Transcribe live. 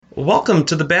Welcome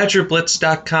to the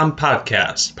BadgerBlitz.com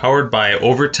podcast, powered by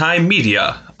Overtime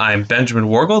Media. I'm Benjamin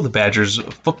Wargle, the Badgers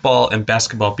football and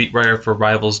basketball beat writer for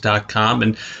Rivals.com,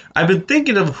 and I've been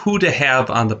thinking of who to have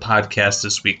on the podcast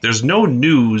this week. There's no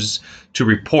news to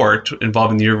report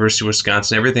involving the University of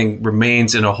Wisconsin. Everything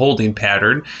remains in a holding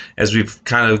pattern as we've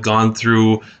kind of gone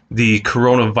through the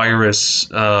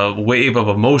coronavirus wave of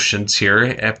emotions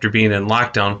here after being in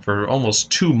lockdown for almost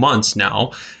 2 months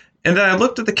now. And then I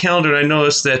looked at the calendar and I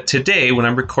noticed that today, when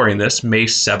I'm recording this, May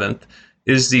 7th,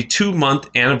 is the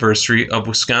 2-month anniversary of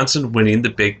Wisconsin winning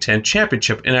the Big Ten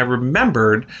championship. And I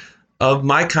remembered of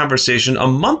my conversation a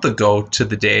month ago to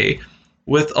the day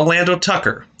with Alando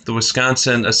Tucker, the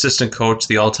Wisconsin assistant coach,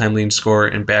 the all-time leading scorer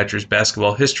in Badgers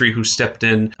basketball history, who stepped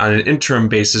in on an interim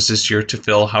basis this year to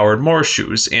fill Howard Moore's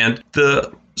shoes. And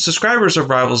the subscribers of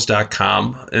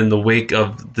Rivals.com, in the wake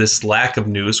of this lack of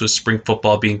news with spring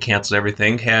football being canceled and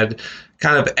everything, had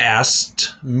kind of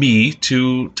asked me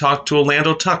to talk to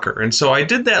Alando Tucker. And so I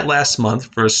did that last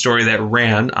month for a story that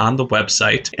ran on the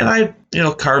website. And I,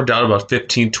 carved out about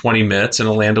 15, 20 minutes, and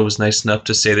Alando was nice enough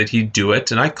to say that he'd do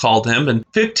it. And I called him, and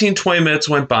 15, 20 minutes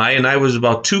went by, and I was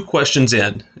about 2 questions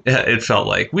in, it felt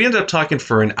like. We ended up talking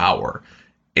for an hour.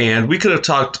 And we could have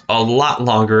talked a lot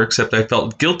longer, except I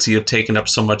felt guilty of taking up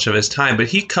so much of his time. But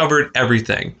he covered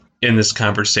everything in this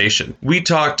conversation. We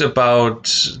talked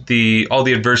about all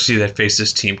the adversity that faced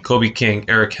his team, Kobe King,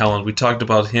 Eric Helen. We talked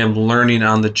about him learning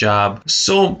on the job,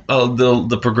 so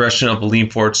the progression of lean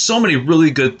forward, so many really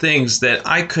good things that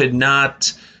I could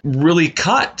not really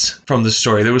cut from the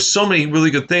story. There was so many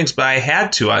really good things, but I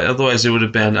had to. Otherwise, it would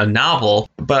have been a novel.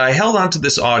 But I held on to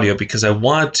this audio because I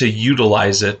wanted to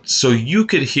utilize it so you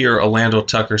could hear Alando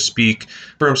Tucker speak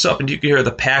for himself, and you could hear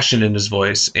the passion in his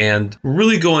voice and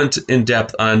really go in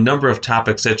depth on a number of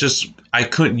topics that just I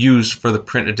couldn't use for the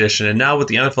print edition. And now with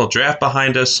the NFL draft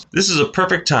behind us, this is a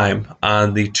perfect time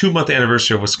on the 2-month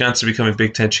anniversary of Wisconsin becoming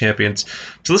Big Ten champions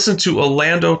to listen to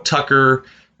Alando Tucker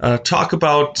talk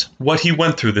about what he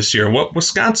went through this year and what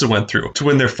Wisconsin went through to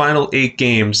win their final 8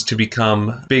 games to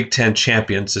become Big Ten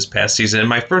champions this past season. And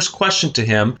my first question to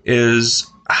him is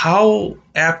how,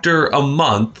 after a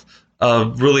month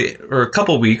of or a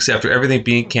couple weeks after everything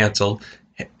being canceled,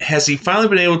 has he finally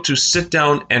been able to sit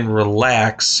down and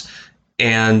relax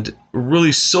and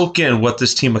really soak in what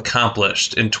this team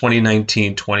accomplished in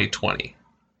 2019, 2020?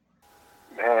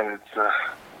 Man,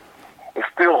 it's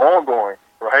still ongoing,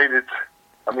 right?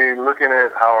 Looking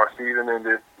at how our season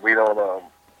ended, we don't, I'm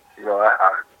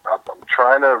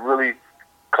trying to really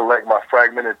collect my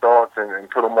fragmented thoughts and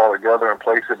put them all together and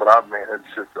place it. But I've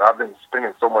been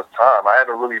spending so much time. I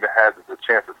haven't really even had the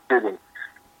chance to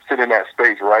sit in that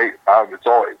space, right? It's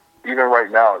all, even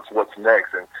right now, it's what's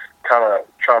next, and kind of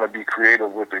trying to be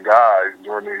creative with the guys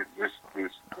during this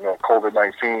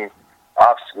COVID-19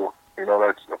 obstacle,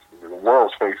 that's the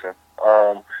world's facing.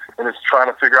 And it's trying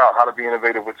to figure out how to be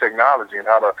innovative with technology and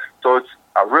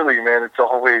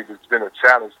it's been a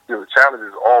challenge. The challenge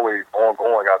is always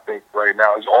ongoing, I think, right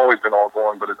now. It's always been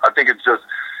ongoing, but I think it's a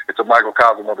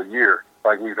microcosm of the year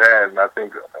like we've had. And I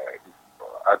think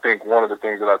one of the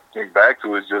things that I think back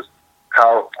to is just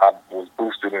how I was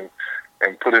boosted and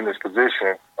put in this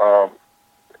position.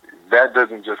 That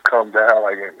doesn't just come down,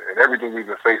 like, in everything we've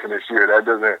been facing this year, I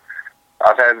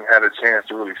haven't had a chance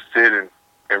to really sit and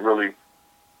really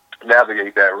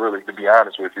navigate that, really, to be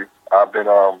honest with you. I've been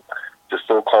just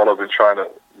so caught up in trying to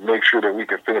make sure that we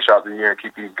can finish out the year and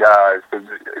keep these guys.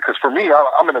 Because for me,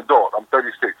 I'm an adult. I'm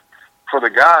 36. For the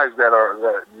guys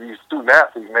that these student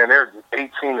athletes, man, they're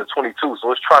 18 to 22.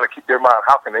 So it's trying to keep their mind.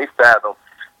 How can they fathom,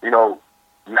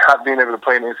 not being able to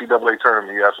play in the NCAA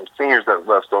tournament? You have some seniors that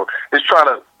left. So it's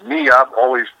I've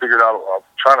always I'm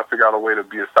trying to figure out a way to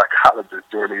be a psychologist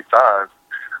during these times.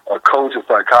 A coach, a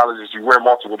psychologist, you wear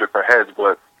multiple different heads,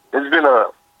 but it's been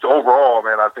overall,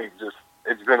 man, I think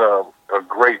it's been a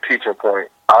great teaching point.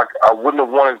 I wouldn't have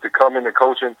wanted to come into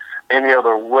coaching any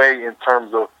other way in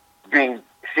terms of being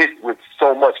hit with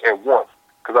so much at once,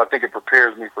 because I think it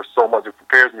prepares me for so much. It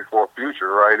prepares me for a future,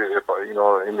 right? If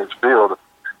in this field,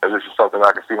 if this is something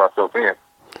I can see myself in.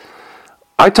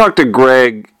 I talked to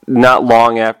Greg not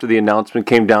long after the announcement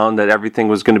came down that everything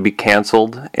was going to be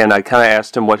canceled, and I kind of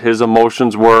asked him what his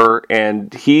emotions were,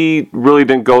 and he really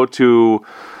didn't go to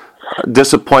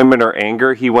disappointment or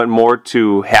anger. He went more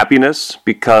to happiness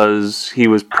because he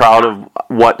was proud of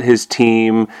what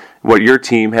your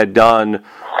team had done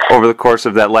over the course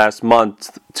of that last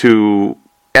month to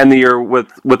end the year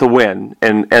with a win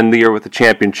and end the year with a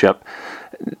championship.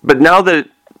 But now that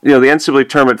the NCAA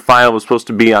tournament final was supposed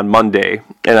to be on Monday,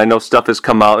 and I know stuff has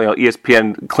come out.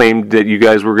 ESPN claimed that you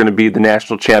guys were going to be the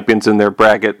national champions in their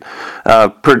bracket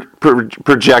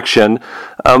projection.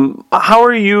 What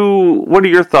are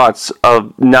your thoughts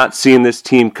of not seeing this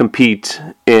team compete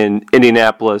in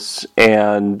Indianapolis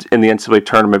and in the NCAA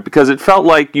tournament? Because it felt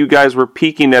like you guys were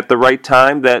peaking at the right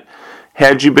time, that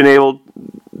had you been able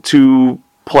to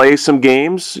play some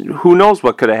games, who knows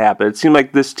what could have happened. It seemed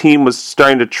like this team was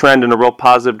starting to trend in a real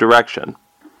positive direction.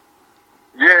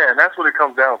 Yeah, and that's what it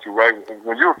comes down to, right?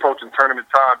 When you're approaching tournament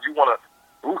time,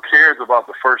 who cares about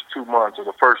the first 2 months or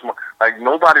the first month? Like,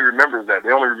 nobody remembers that.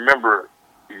 They only remember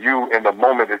you in the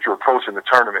moment that you're approaching the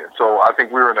tournament. So I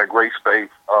think we were in a great space.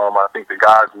 I think the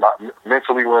guys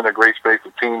mentally were in a great space.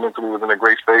 The team mentally was in a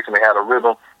great space, and they had a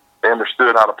rhythm. They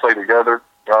understood how to play together.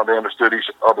 They understood each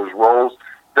other's roles.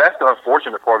 That's the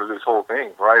unfortunate part of this whole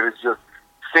thing, right? It's just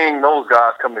seeing those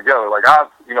guys come together. Like, I've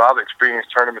experienced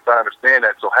tournaments. I understand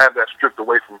that. So have that stripped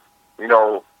away from,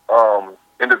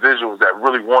 individuals that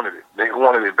really wanted it. They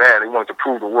wanted it bad. They wanted to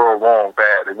prove the world wrong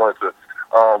bad. They wanted to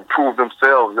prove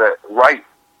themselves right?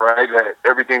 That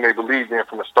everything they believed in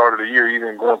from the start of the year,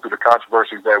 even going through the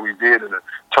controversies that we did and the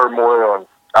turmoil and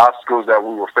obstacles that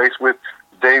we were faced with,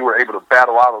 they were able to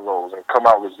battle out of those and come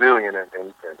out resilient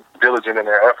and diligent in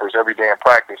their efforts every day in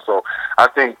practice. So I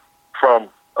think from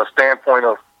a standpoint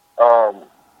of,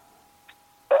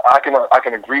 I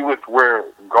can agree with where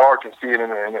Gard can see it,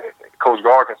 and Coach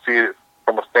Gard can see it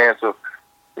from a stance of,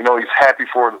 he's happy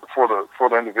for the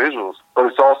individuals, but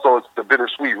it's the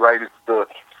bittersweet, right? It's the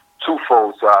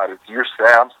twofold side. You're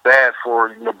sad. I'm sad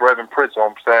for Brevin Pritz.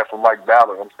 I'm sad for Mike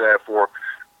Ballard. I'm sad for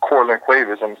Cortland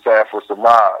Cuevas. I'm sad for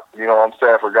Samad. I'm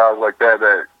sad for guys like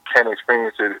that can't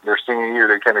experience it their senior year.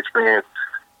 They can't experience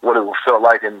what it felt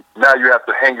like, and now you have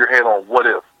to hang your head on what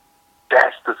if.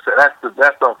 That's the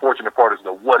unfortunate part, is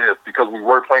the what if, because we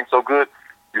were playing so good.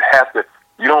 You have to.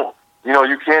 You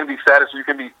can be satisfied. You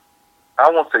can be. I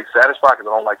won't say satisfied because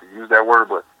I don't like to use that word,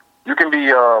 but you can be.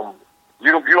 You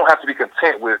don't have to be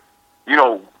content with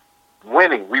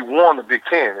winning. We won the Big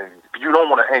Ten, and you don't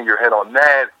want to hang your head on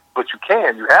that. But you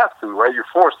can. You have to, right? You're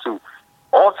forced to.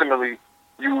 Ultimately,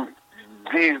 I'm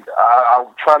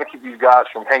trying to keep these guys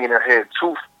from hanging their head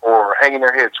too long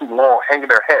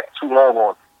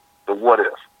on the what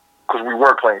if, because we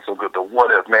were playing so good. The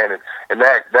what if, man, and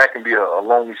that can be a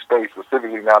lonely space,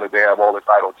 specifically now that they have all this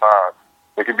idle time.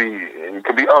 It can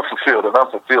be unfulfilled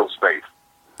space.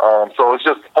 So it's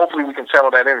just, hopefully we can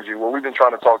channel that energy. Well, we've been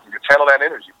trying to channel that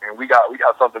energy, and we got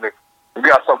something to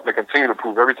continue to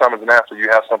prove. Every time as an athlete, you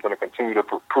have something to continue to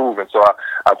prove. And so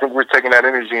I think we're taking that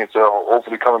energy into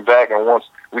hopefully coming back. And once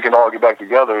we can all get back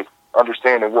together,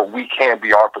 understanding what we can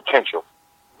be, our potential.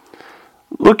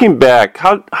 Looking back,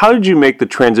 how did you make the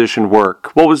transition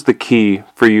work? What was the key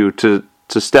for you to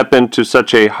step into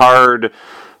such a hard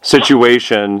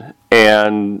situation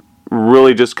and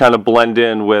really just kind of blend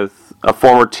in with a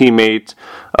former teammate,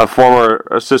 a former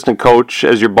assistant coach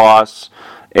as your boss,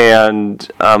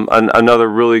 and another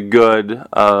really good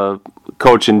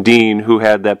coach and dean who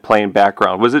had that playing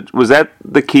background? Was that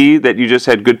the key, that you just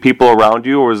had good people around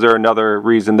you, or was there another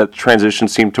reason that the transition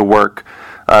seemed to work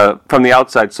from the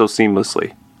outside so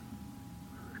seamlessly?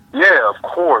 Yeah, of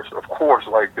course.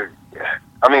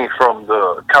 From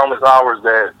the countless hours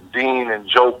that Dean and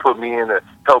Joe put me in to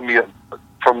help me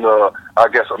from the,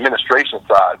 administration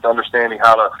side, to understanding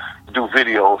how to do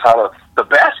videos, the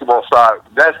basketball side,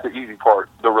 that's the easy part.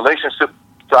 The relationship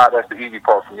side, that's the easy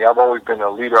part for me. I've always been a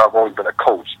leader. I've always been a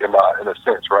coach in a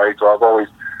sense, right? So I've always,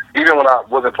 even when I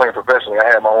wasn't playing professionally, I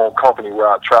had my own company where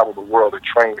I traveled the world and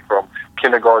trained from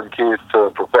kindergarten kids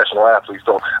to professional athletes.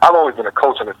 So I've always been a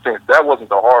coach in a sense. That wasn't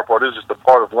the hard part. It was just the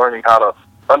part of learning how to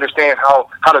understand how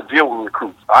to deal with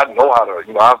recruits. I know how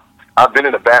to, I've been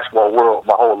in the basketball world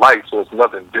my whole life, so it's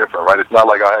nothing different, right? It's not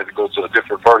like I had to go to a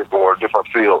different vertical or a different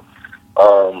field,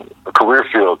 a career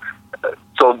field. But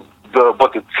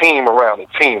the team around the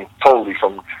team, totally,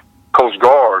 from Coach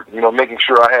Gard, making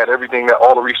sure I had everything,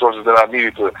 all the resources that I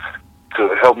needed to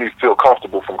help me feel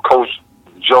comfortable, from Coach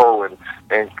Joe and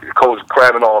Coach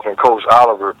Krabinoff and Coach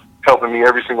Oliver, helping me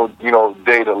every single,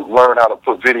 day to learn how to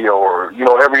put video, or,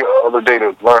 every other day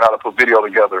to learn how to put video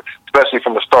together, especially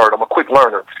from the start. I'm a quick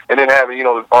learner. And then having,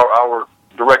 our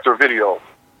director of video,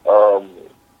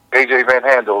 AJ Van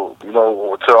Handel,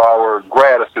 to our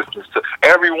grad assistants, to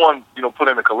everyone, put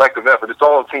in a collective effort. It's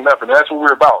all a team effort. And that's what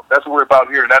we're about. That's what we're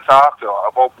about here. And that's how I feel.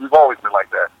 We've always been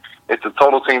like that. It's a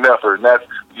total team effort. And that's,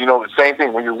 the same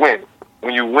thing when you win.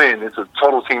 When you win, it's a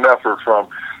total team effort from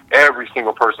every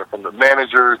single person, from the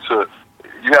manager to,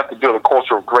 you have to build a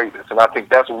culture of greatness. And I think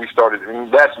that's what we started.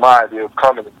 And that's my idea of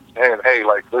coming and saying, hey,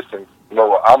 listen,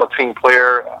 I'm a team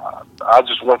player. I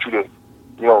just want you to,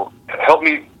 help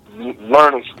me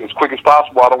learn as quick as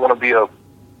possible. I don't want to be I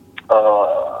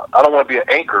don't want to be an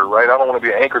anchor, right? I don't want to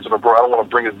be an anchor to the board. I don't want to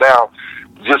bring it down.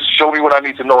 Just show me what I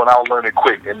need to know, and I'll learn it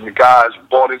quick. And the guys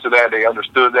bought into that. They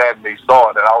understood that, and they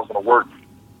saw that I was going to work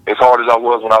as hard as I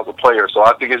was when I was a player. So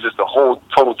I think it's just a whole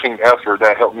total team effort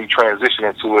that helped me transition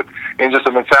into it, and just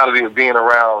a mentality of being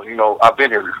around. I've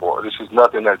been here before. This is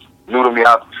nothing that's new to me.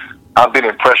 I've been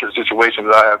in pressure situations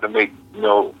that I have to make,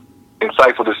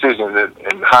 insightful decisions at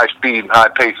high speed and high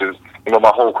paces,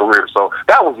 my whole career. So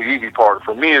that was the easy part.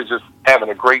 For me, is just having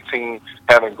a great team,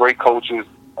 having great coaches,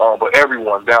 but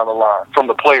everyone down the line, from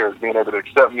the players being able to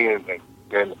accept me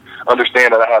and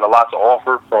understand that I had a lot to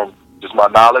offer from just my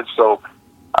knowledge. So,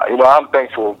 I'm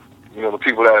thankful, the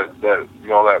people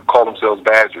that call themselves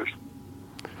Badgers.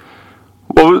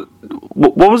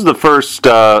 What was the first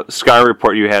scouting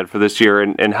report you had for this year,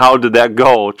 and how did that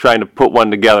go? Trying to put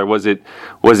one together, was it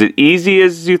easy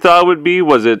as you thought it would be?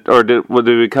 Would it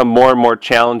become more and more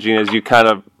challenging as you kind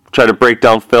of try to break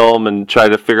down film and try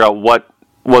to figure out what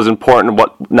was important and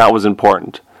what not was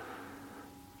important?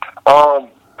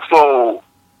 So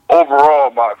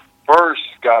overall, my first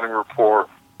scouting report,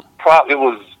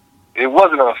 it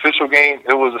wasn't an official game.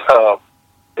 It was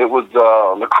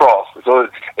lacrosse. So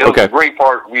it was a great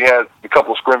part. We had a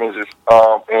couple of scrimmages,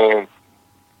 and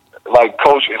like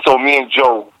coach. So me and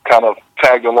Joe kind of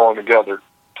tagged along together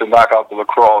to knock out the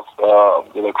lacrosse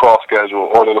schedule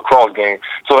or the lacrosse game.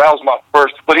 So that was my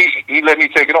first. But he let me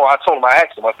take it on. I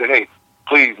asked him. I said, hey,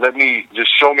 please let me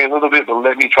just show me a little bit, but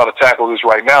let me try to tackle this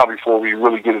right now before we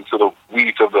really get into the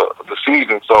weeds of the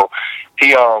season. So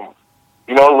he,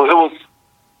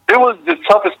 it was the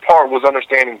toughest part was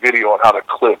understanding video and how to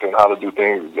clip and how to do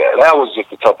things. That was just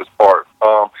the toughest part.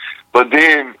 But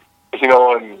then,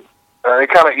 and it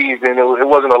kind of eased in. It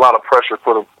wasn't a lot of pressure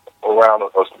put around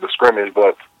the scrimmage,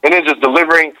 and then just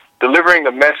delivering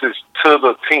the message to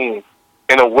the team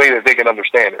in a way that they can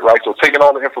understand it, right? So taking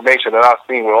all the information that I've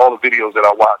seen with all the videos that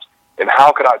I watched, and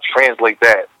how could I translate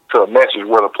that to a message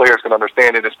where the players can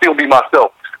understand it and still be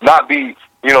myself, not be,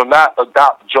 not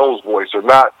adopt Joe's voice or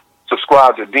not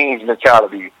subscribe to Dean's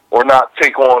mentality or not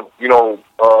take on,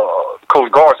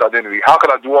 Coach Garth's identity. How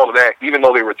could I do all of that, even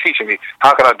though they were teaching me?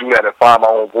 How can I do that and find my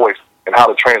own voice and how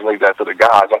to translate that to the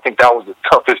guys? I think that was the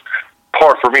toughest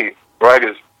part for me, right,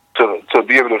 is to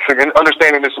be able to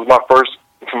understanding this was my first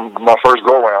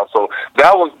go-around. So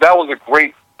that was a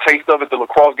great taste of it, the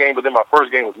lacrosse game, but then my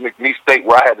first game was McNeese State,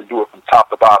 where I had to do it from top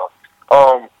to bottom.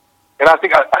 And I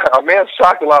think I may have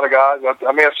shocked a lot of guys.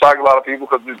 I may have shocked a lot of people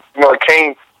because, it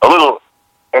came a little.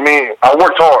 I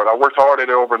worked hard. I worked hard at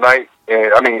it overnight,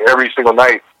 and every single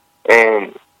night.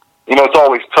 And it's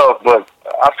always tough, but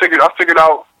I figured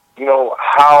out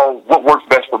what works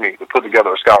best for me to put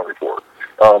together a scouting report.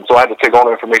 So I had to take all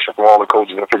the information from all the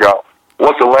coaches and figure out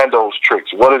what's Alando's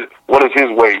tricks. What is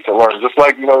his way to learn? Just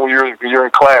like when you're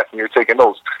in class and you're taking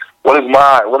notes. What is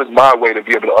my way to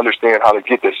be able to understand how to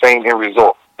get the same end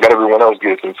result that everyone else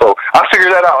gets? And so I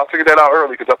figured that out. I figured that out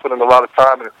early because I put in a lot of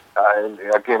time, and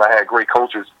again, I had great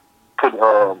coaches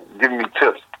giving me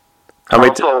tips. How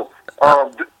many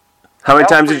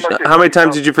times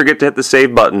did you forget to hit the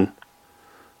save button?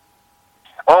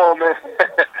 Oh man!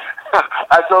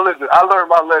 Listen, I learned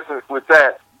my lesson with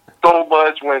that so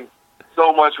much when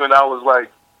I was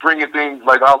like bringing things,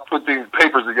 like I'll put these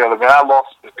papers together. Man, I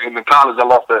lost in the college. I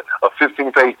lost a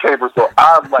 15-page paper, so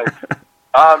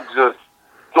I'm just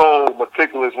so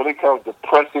meticulous when it comes to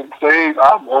pressing saves.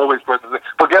 I'm always pressing saves.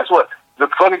 But guess what? The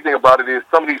funny thing about it is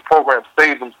some of these programs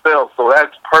save themselves, so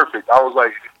that's perfect. I was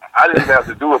like, I didn't even have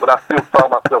to do it, but I still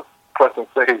found myself pressing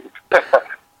saves.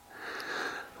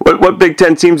 What Big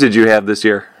Ten teams did you have this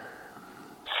year?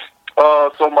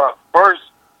 So my first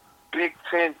Big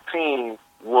Ten team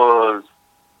was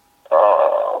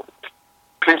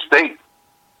Penn State.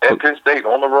 At Penn State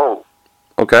on the road.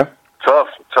 Okay. Tough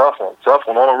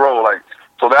one on the road.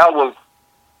 So that was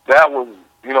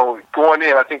going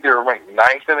in. I think they were ranked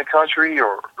 9th in the country,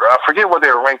 or I forget what they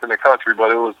were ranked in the country, but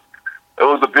it was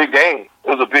a big game. It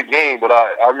was a big game, but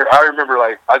I remember,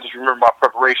 I just remember my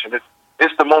preparation.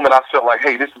 It's the moment I felt like,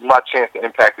 hey, this is my chance to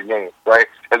impact the game, right?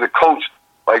 As a coach,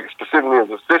 specifically as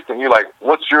an assistant, you're like,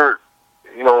 what's your,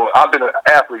 I've been an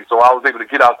athlete, so I was able to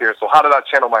get out there. So how did I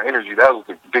channel my energy? That was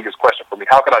the biggest question for me.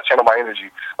 How could I channel my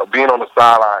energy of being on the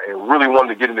sideline and really wanting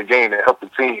to get in the game and help the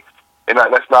team? And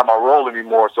that's not my role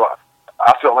anymore. So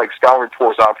I felt like scouting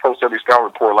reports, I approached every scouting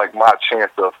report like my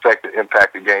chance to affect and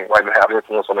impact the game, right, and have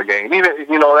influence on the game. Even,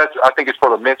 I think it's for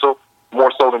the mental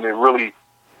more so than it really,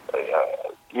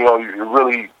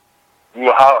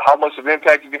 how much of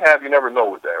impact you can have, you never know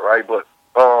with that, right? But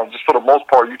just for the most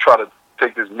part, you try to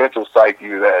take this mental psyche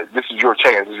that this is your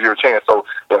chance, this is your chance. So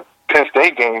the Penn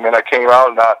State game, and I came out,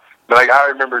 and I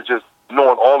remember just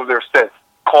knowing all of their sets,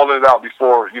 calling it out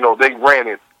before, they ran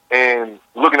it, and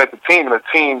looking at the team, and the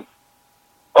team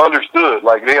understood,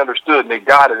 they understood, and they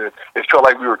got it, and it felt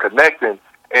like we were connecting.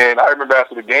 And I remember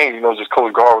after the game, just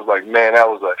Coach Gar was like, man, that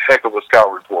was a heck of a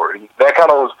scout report. And that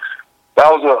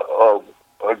was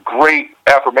a great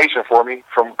affirmation for me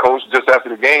from Coach just after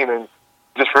the game, and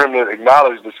just for him to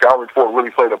acknowledge the scout report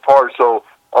really played a part. So,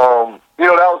 that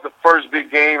was the first big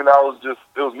game, and it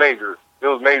was major. It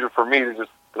was major for me to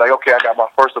just be like, okay, I got my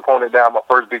first opponent down, my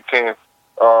first Big Ten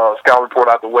scout report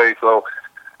out the way. So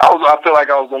I feel like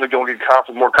I was only going to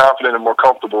get more confident and more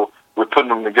comfortable with putting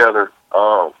them together,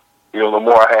 the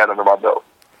more I had under my belt.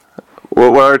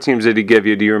 What other teams did he give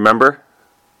you? Do you remember?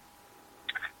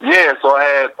 Yeah, so I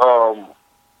had,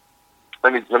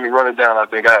 let me run it down. I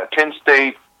think I had Penn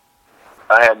State,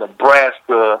 I had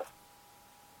Nebraska,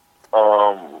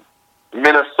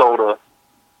 Minnesota.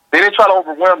 They didn't try to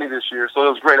overwhelm me this year, so it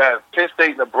was great. I had Penn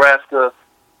State, Nebraska,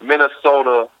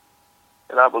 Minnesota,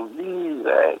 and I believe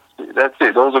that's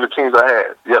it. Those are the teams I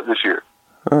had. This year.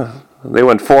 They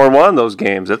went 4-1 those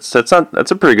games. That's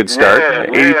a pretty good start.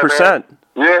 80%.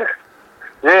 Yeah,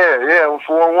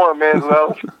 4-1, man. So that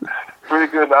was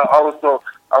pretty good. I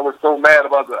was so mad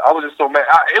about that. I was just so mad.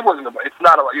 It's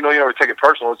not you never take it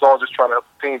personal. It's all just trying to help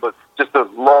the team. But just the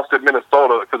loss at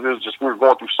Minnesota, because we were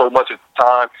going through so much at the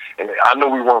time, and I knew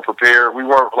we weren't prepared. We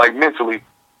weren't, mentally,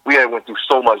 we had went through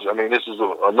so much. I mean, this is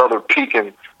another peak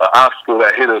and obstacle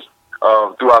that hit us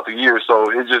throughout the year. So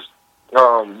it just,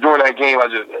 during that game, I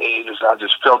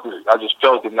just felt it. I just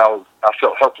felt it, and I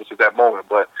felt helpless at that moment.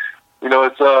 But,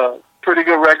 it's a pretty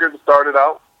good record to start it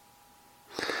out.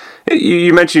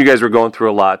 You mentioned you guys were going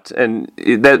through a lot, and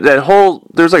that whole,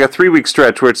 there's like a 3-week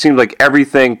stretch where it seemed like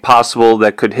everything possible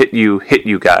that could hit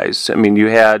you guys. I mean, you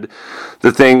had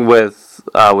the thing with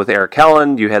Eric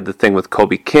Helen, you had the thing with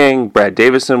Kobe King, Brad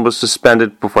Davison was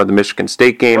suspended before the Michigan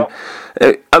State game.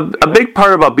 A big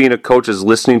part about being a coach is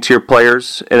listening to your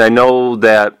players, and I know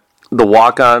that the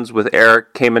walk-ons with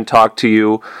Eric came and talked to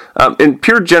you. In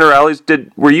pure generalities,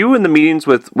 were you in the meetings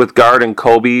with Gard and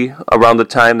Kobe around the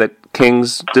time that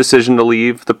King's decision to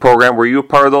leave the program? Were you a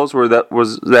part of those, or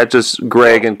was that just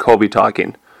Greg and Kobe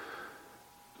talking?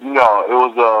 No, it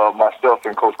was myself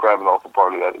and Coach Kravinoff a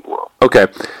part of that as well. Okay.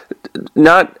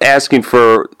 Not asking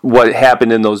for what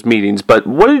happened in those meetings, but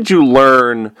what did you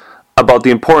learn about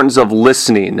the importance of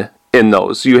listening in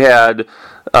those? You had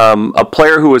a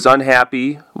player who was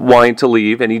unhappy, wanting to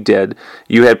leave, and he did.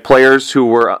 You had players who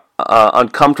were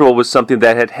uncomfortable with something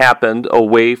that had happened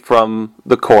away from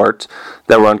the court,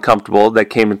 that were uncomfortable, that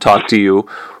came and talked to you.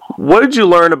 What did you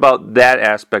learn about that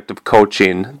aspect of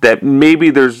coaching that maybe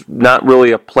there's not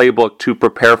really a playbook to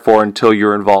prepare for until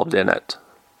you're involved in it?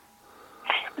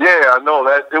 Yeah, I know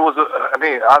that it was.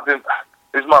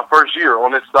 It's my first year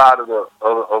on this side of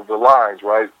the lines,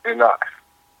 right? And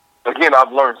again,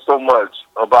 I've learned so much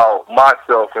about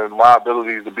myself and my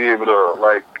abilities to be able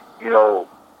to,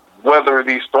 weather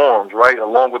these storms, right,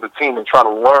 along with the team, and try to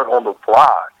learn on the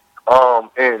fly.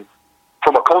 And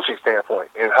from a coaching standpoint,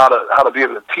 and how to be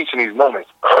able to teach in these moments.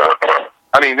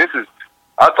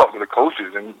 I talked to the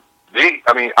coaches, and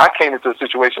I came into a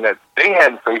situation that they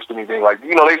hadn't faced anything like,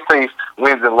 they faced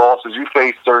wins and losses. You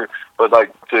face certain, but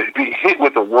to be hit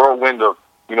with the whirlwind of,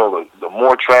 the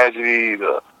more tragedy,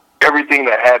 everything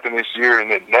that happened this year,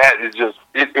 and then that is just,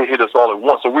 it hit us all at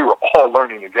once. So we were all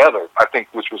learning together, I think,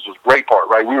 which was the great part,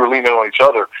 right? We were leaning on each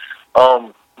other.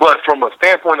 But from a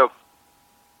standpoint of,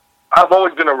 I've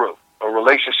always been a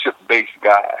relationship-based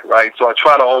guy, right? So I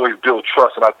try to always build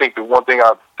trust, and I think the one thing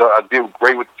I did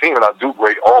great with the team, and I do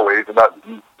great always, and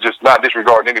not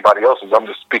disregarding anybody else's, I'm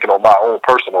just speaking on my own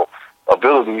personal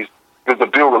abilities, is to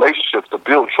build relationships, to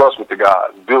build trust with the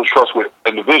guys, build trust with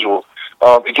individuals,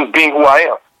 and just being who I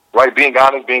am, right? Being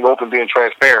honest, being open, being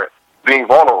transparent, being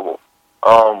vulnerable.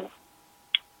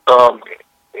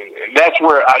 That's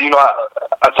where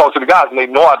I talk to the guys, and they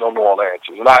know I don't know all the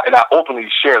answers, and I openly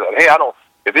share that. Hey,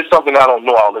 if it's something I don't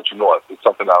know, I'll let you know if it's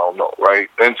something I don't know, right?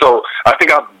 And so I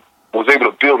think I was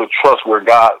able to build a trust where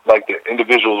God, the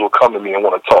individuals will come to me and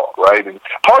want to talk, right? And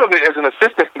part of it as an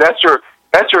assistant, that's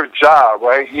your job,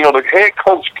 right? The head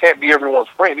coach can't be everyone's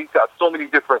friend. He's got so many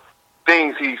different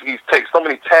things he's taken, so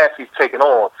many tasks he's taken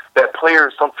on that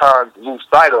players sometimes lose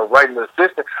sight of, right? And the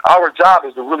assistant, our job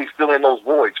is to really fill in those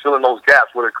voids, fill in those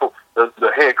gaps where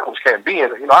the head coach can't be.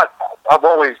 And I've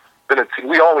always been a team.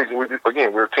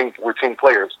 We're team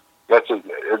players. As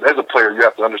a player, you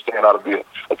have to understand how to be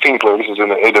a team player. This is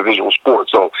an individual sport.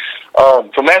 So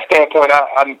from from that standpoint,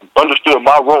 I understood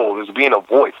my role as being a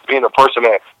voice, being a person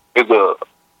that is a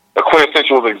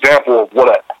quintessential example of what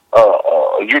a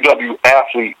UW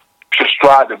athlete should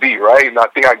strive to be, right? And I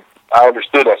think I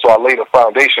understood that, so I laid a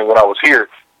foundation when I was here,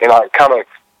 and I kind of,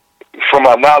 from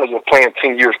my knowledge of playing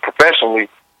 10 years professionally,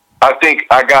 I think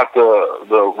I got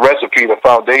the recipe, the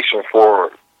foundation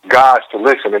for guys to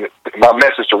listen and my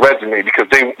message to resonate, because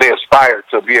they aspire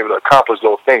to be able to accomplish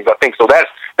those things. I think so.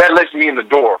 That lets me in the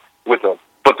door with them.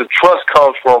 But the trust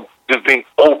comes from just being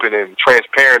open and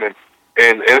transparent,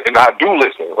 and I do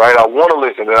listen, right? I want to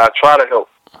listen, and I try to help,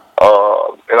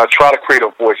 and I try to create a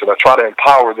voice, and I try to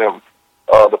empower them,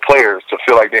 the players, to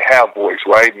feel like they have voice,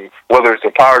 right? And whether it's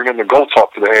empowering them to go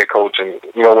talk to the head coach, and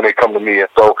when they come to me, and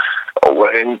so,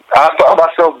 and I found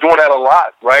myself doing that a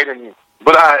lot, right? And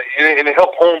it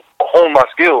helped hone my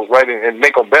skills, right, and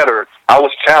make them better. I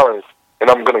was challenged,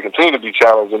 and I'm going to continue to be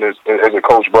challenged as a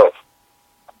coach. But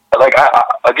like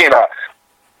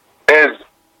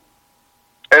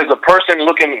as a person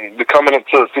looking to come into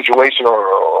a situation,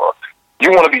 or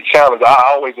you want to be challenged.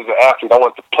 I always, as an athlete, I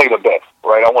wanted to play the best,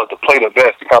 right? I wanted to play the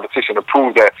best in competition to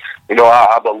prove that,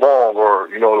 I belong, or,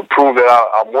 to prove that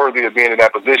I'm worthy of being in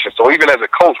that position. So even as a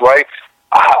coach, right,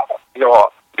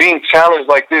 being challenged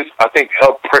like this, I think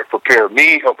helped prepare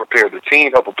me, help prepare the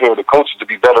team, help prepare the coaches to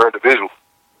be better individuals.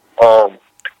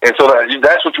 And so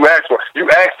that's what you ask for. You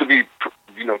ask to be,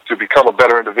 to become a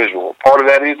better individual. Part of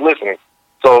that is listening.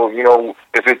 So,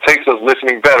 if it takes us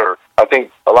listening better, I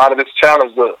think a lot of this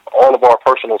challenged all of our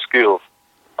personal skills.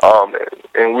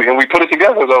 And we put it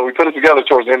together, though. We put it together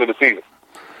towards the end of the season.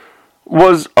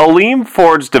 Was Aleem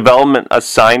Ford's development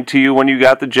assigned to you when you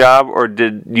got the job, or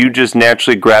did you just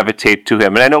naturally gravitate to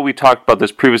him? And I know we talked about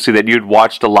this previously, that you'd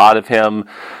watched a lot of him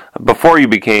before you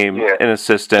became an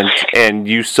assistant, and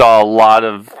you saw a lot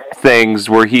of things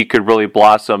where he could really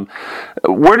blossom.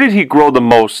 Where did he grow the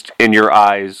most in your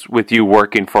eyes with you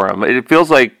working for him? It feels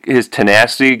like his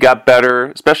tenacity got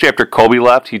better, especially after Kobe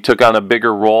left. He took on a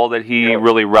bigger role that he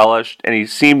really relished, and he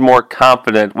seemed more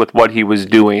confident with what he was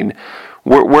doing.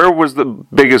 Where was the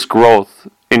biggest growth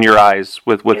in your eyes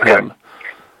with him?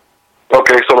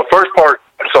 Okay, so the first part,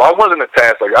 so I wasn't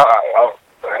attached. Like,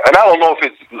 and I don't know if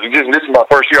this is my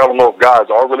first year. I don't know if guys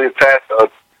are really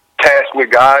tasked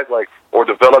with guys, like, or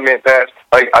development tasks.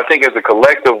 Like, I think as a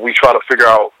collective, we try to figure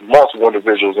out multiple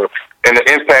individuals and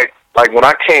the impact. Like, when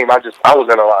I came, I was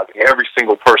analyzing every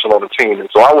single person on the team, and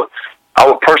so I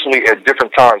would personally at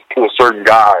different times pull certain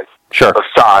guys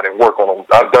aside and work on them.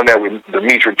 I've done that with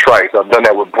Demetri Trice. I've done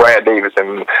that with Brad Davis,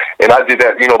 and I did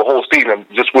that, the whole season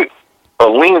just with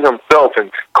Aleem himself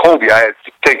and Kobe. I had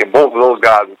taken both of those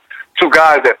guys, two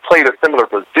guys that played a similar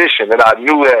position that I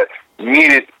knew that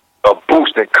needed a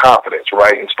boost in confidence,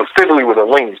 right? And specifically with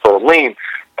Aleem. So Aleem,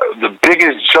 the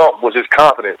biggest jump was his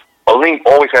confidence. Aleem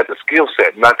always had the skill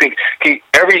set, and I think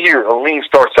every year Aleem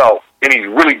starts out and he's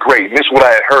really great. And this is what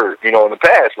I had heard, in the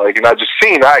past, and I just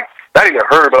seen not even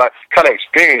heard, but I kind of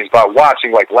experienced by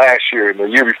watching, like last year and the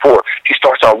year before. He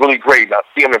starts out really great, and I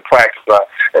see him in practice,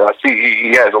 and I see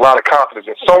he has a lot of confidence,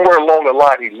 and somewhere along the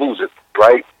line he loses,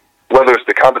 right? Whether it's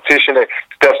the competition that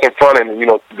steps in front and,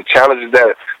 the challenges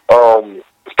that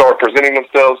start presenting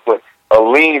themselves, but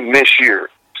Aleem this year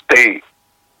stayed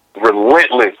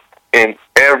relentless in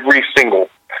every single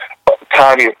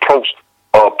time he approached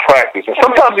practice. And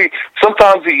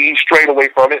sometimes he strayed away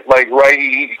from it, like, right,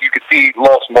 you could see he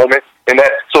lost moments in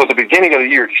that. So at the beginning of the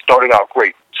year, he started out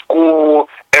great. School,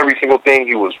 every single thing,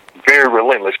 he was very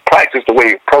relentless. Practice, the way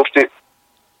he approached it.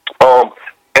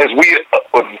 As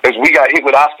we got hit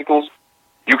with obstacles,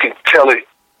 you can tell it.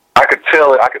 I could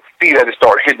tell it. I could see that it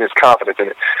started hitting his confidence in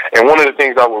it. And one of the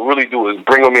things I would really do is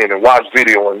bring him in and watch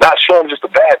video and not show him just the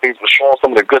bad things, but show him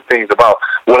some of the good things about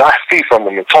what I see from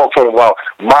him, and talk to him about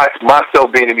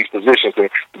myself being in these positions and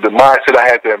the mindset I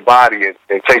had to embody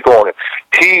and take on it.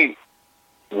 He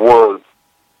was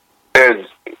as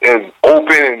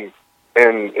open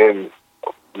and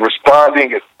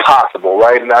responding as possible,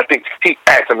 right? And I think he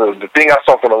acted. The thing I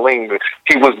saw from Aleem,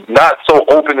 he was not so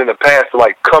open in the past to,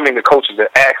 like, coming to coaches and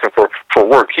asking for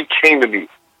work. He came to me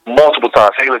multiple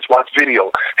times. Hey, let's watch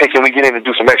video. Hey, can we get in and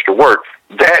do some extra work?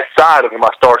 That side of him, I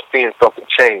started seeing something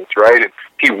change, right? And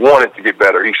he wanted to get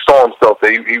better. He saw himself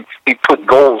that he put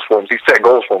goals for him. He set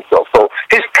goals for himself. So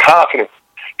his confidence,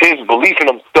 his belief in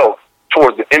himself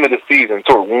towards the end of the season,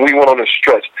 toward when we went on this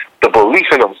stretch, the belief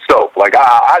in himself. Like,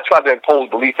 I tried to impose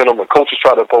belief in him, the coaches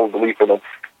tried to impose belief in him,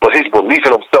 but his belief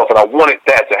in himself, and I wanted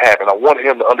that to happen. I wanted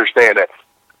him to understand that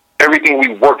everything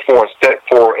we worked for and set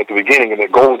for at the beginning, and the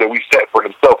goals that we set for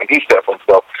himself and he set for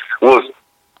himself, was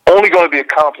only going to be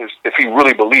accomplished if he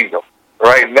really believed them,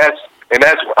 right? And that's And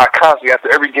that's I constantly,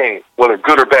 after every game, whether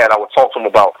good or bad, I would talk to him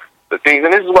about the things.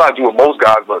 And this is what I do with most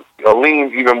guys, but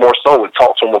Aleem even more so would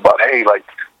talk to him about, hey, like,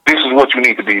 this is what you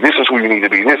need to be. This is who you need to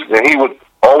be. And he would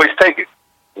always take it.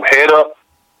 Head up,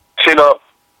 chin up,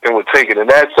 and would take it. And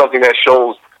that's something that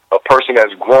shows a person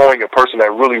that's growing, a person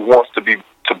that really wants to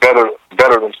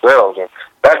better themselves. And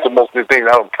that's the most thing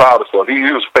that I'm proud of. He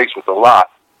was faced with a lot.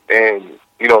 And,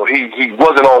 he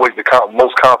wasn't always the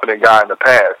most confident guy in the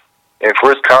past. And for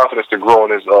his confidence to grow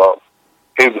and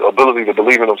his ability to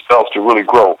believe in himself to really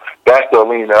grow, that's the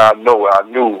Aleem that I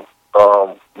knew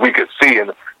we could see.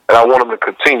 And I want him to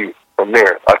continue from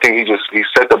there. I think he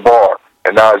set the bar,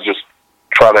 and now it's just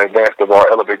trying to advance the bar,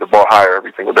 elevate the bar higher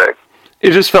every single day.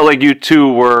 It just felt like you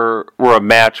two were a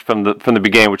match from the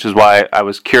beginning, which is why I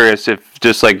was curious if,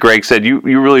 just like Greg said, you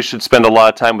really should spend a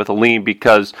lot of time with Aleem,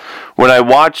 because when I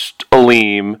watched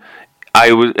Aleem,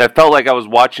 I felt like I was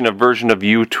watching a version of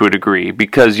you to a degree,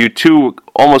 because you two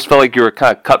almost felt like you were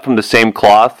kind of cut from the same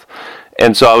cloth,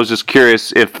 and so I was just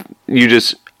curious if you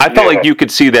just... I felt like you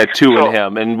could see that too in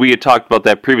him, and we had talked about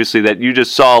that previously, that you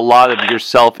just saw a lot of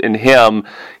yourself in him.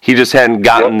 He just hadn't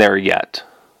gotten there yet.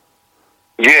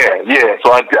 Yeah.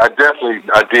 So I definitely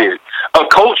did.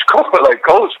 Coach Gard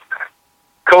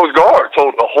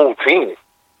told the whole team.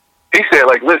 He said,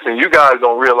 like, listen, you guys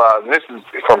don't realize, and this is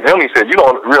from him, he said, you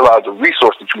don't realize the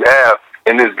resource that you have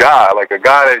in this guy. Like, a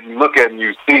guy that you look at and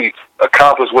you see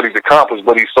accomplish what he's accomplished,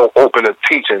 but he's so open to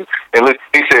teaching. And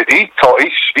he said he told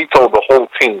the whole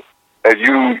team that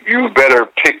you better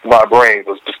pick my brain,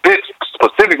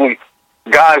 specifically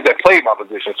guys that played my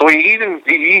position. So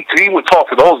he would talk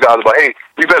to those guys about, hey,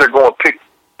 you better go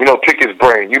and pick his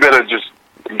brain. You better just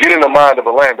get in the mind of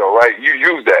Alando, right? You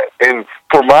use that. And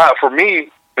for me,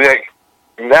 like,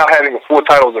 now having a full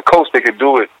title as a coach, they could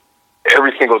do it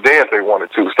every single day if they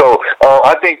wanted to. So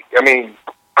I think,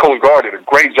 Coach Gard did a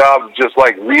great job of just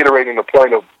like reiterating the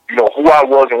point of, who I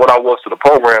was and what I was to the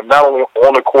program, not only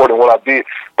on the court and what I did,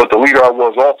 but the leader I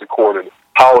was off the court and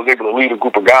how I was able to lead a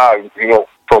group of guys,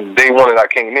 from day one that I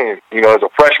came in, as a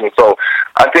freshman. So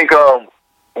I think,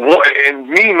 and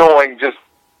me knowing just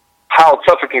how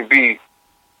tough it can be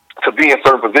to be in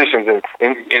certain positions,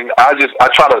 and I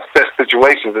try to assess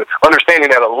situations and understanding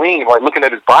that Aleem, like looking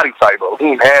at his body type,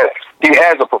 Aleem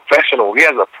has a professional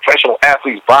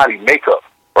athlete's body makeup,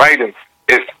 right? And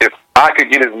if I could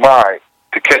get his mind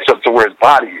to catch up to where his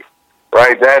body is,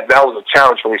 right, that was a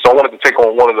challenge for me. So I wanted to take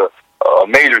on one of the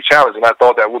major challenges, and I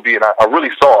thought that would be, and I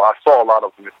saw a lot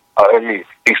of him in me.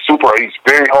 He's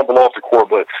very humble off the court,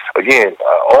 but again,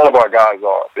 all of our guys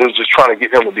are. It was just trying to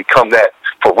get him to become that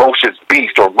ferocious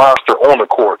beast or monster on the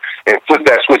court and flip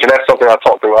that switch. And that's something I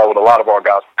talked about with a lot of our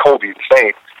guys. Kobe, the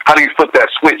same. How do you flip that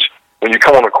switch when you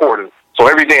come on the court? And so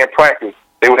every day in practice,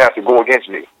 they would have to go against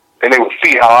me, and they would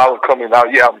see how I would come in. I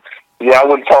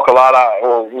wouldn't talk a lot,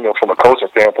 from a coaching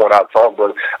standpoint, I'd talk,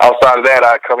 but outside of that,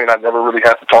 I'd come in, I never really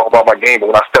had to talk about my game, but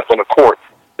when I stepped on the court,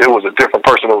 it was a different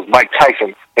person. It was Mike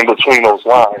Tyson in between those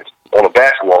lines on a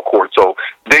basketball court. So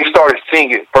they started seeing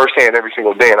it firsthand every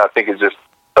single day, and I think it just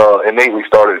innately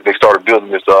they started building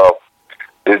this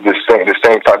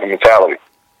same type of mentality.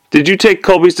 Did you take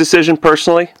Kobe's decision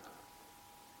personally?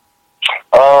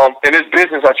 In this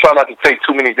business, I try not to take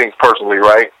too many things personally,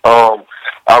 right?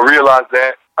 I realized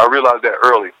that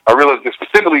early. I realized that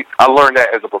specifically, I learned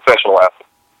that as a professional athlete.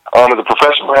 As a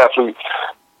professional athlete,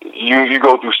 you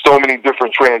go through so many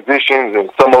different transitions,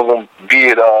 and some of them, be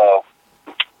it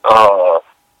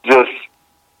just,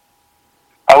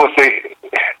 I would say,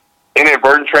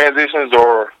 inadvertent transitions,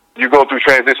 or you go through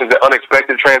transitions, that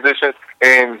unexpected transitions,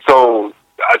 and so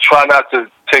I try not to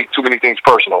take too many things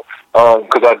personal,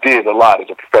 because I did a lot as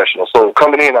a professional. So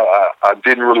coming in, I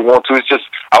didn't really want to. It's just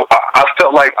I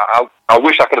felt like I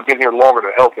wish I could have been here longer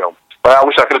to help him. But I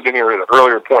wish I could have been here at an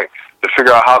earlier point to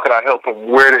figure out how could I help him.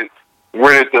 Where did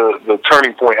the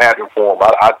turning point happen for him?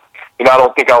 I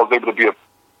don't think I was able to be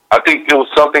I think it was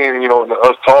something, in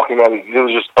us talking, that it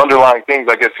was just underlying things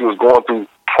I guess he was going through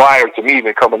prior to me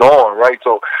even coming on, right?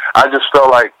 So I just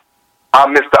felt like I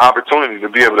missed the opportunity to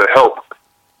be able to help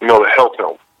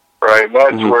him, right? And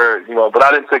that's where, but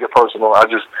I didn't take it personal. And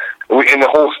the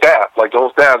whole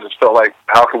staff just felt like,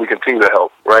 how can we continue to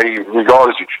help, right?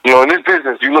 Regardless, in this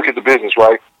business, you look at the business,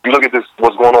 right? You look at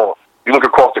what's going on. You look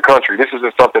across the country. This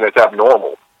isn't something that's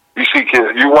abnormal. You see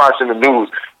kids, you're watching the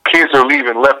news, kids are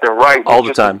leaving left and right. All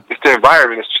the time. It's the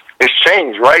environment. It's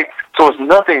changed, right? So it's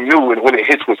nothing new when it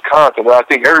hits Wisconsin. And I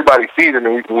think everybody sees it,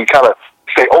 and we kind of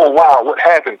say, oh, wow, what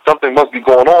happened? Something must be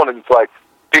going on. And it's like,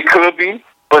 it could be,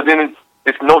 but then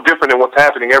it's no different than what's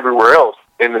happening everywhere else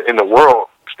in the world,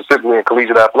 specifically in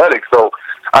collegiate athletics. So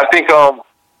I think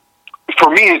for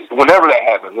me, it's whenever that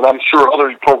happens, and I'm sure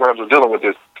other programs are dealing with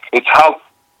this, it's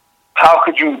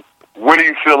where do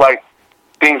you feel like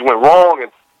things went wrong,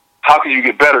 and how can you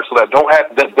get better so that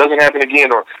doesn't happen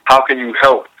again, or how can you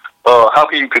help? How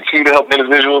can you continue to help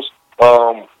individuals,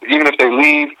 even if they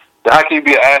leave? How can you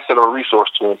be an asset or a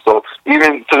resource to them? So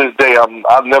even to this day,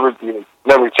 I've never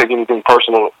taken anything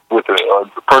personal with the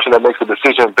person that makes a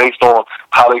decision based on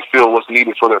how they feel what's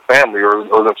needed for their family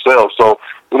or themselves. So,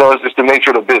 it's just the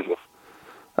nature of the business.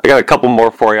 I got a couple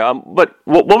more for you. But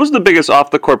what was the biggest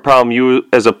off-the-court problem you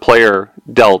as a player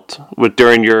dealt with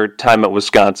during your time at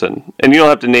Wisconsin? And you don't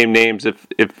have to name names if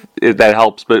that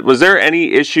helps, but was there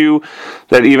any issue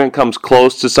that even comes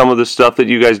close to some of the stuff that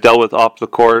you guys dealt with off the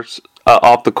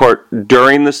court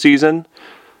during the season?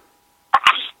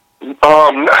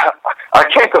 I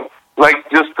can't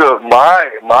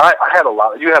I had a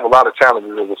lot. You have a lot of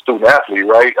challenges as a student athlete,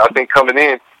 right? I think coming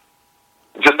in,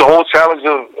 just the whole challenge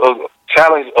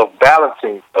of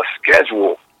balancing a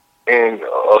schedule, and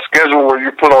a schedule where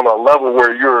you're put on a level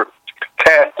where you're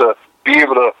tasked to be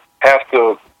able to have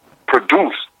to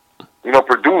produce,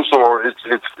 or it's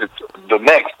the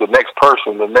next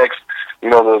person, the next,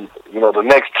 the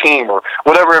next team, or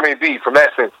whatever it may be. From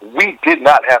that sense, we did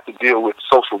not have to deal with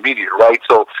social media, right?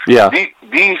 So yeah.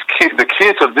 These kids, the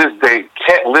kids of this day,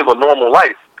 can't live a normal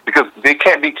life because they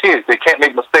can't be kids. They can't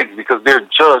make mistakes because they're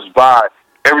judged by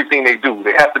everything they do.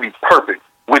 They have to be perfect,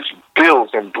 which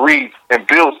builds and breeds and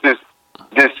builds this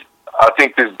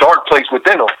dark place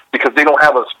within them because they don't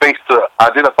have a space to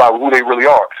identify who they really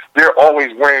are. They're always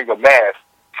wearing a mask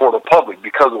for the public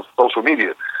because of social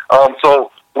media.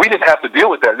 So we didn't have to deal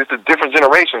with that. It's a different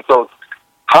generation. So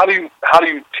how do you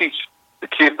teach the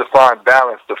kids to find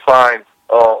balance, to find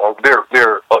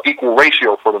their equal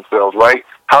ratio for themselves, right?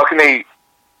 How can they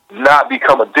not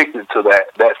become addicted to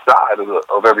that side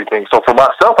of everything? So for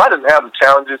myself, I didn't have the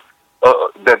challenges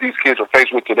that these kids are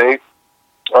faced with today.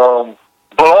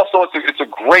 But also, it's a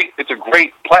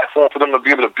great platform for them to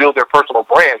be able to build their personal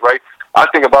brands, right? I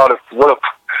think about what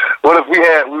if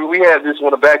we had this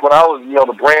one back when I was,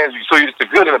 the brands. So it's the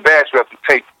good and the bad you have to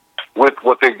take with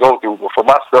what they go through. But for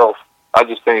myself, I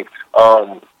just think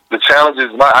the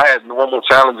challenges. I had normal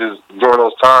challenges during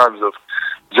those times of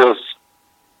just.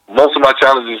 Most of my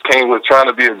challenges came with trying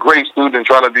to be a great student,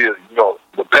 trying to be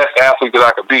the best athlete that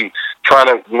I could be, trying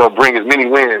to bring as many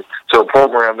wins to a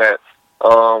program that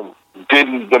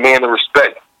didn't demand the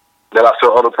respect that I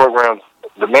felt other programs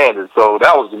demanded. So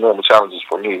that was the normal challenges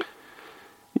for me.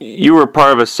 You were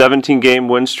part of a 17-game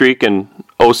win streak in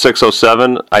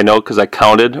 06-07. I know because I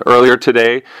counted earlier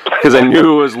today because I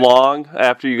knew it was long.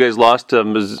 After you guys lost to,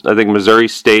 I think, Missouri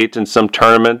State in some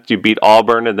tournament, you beat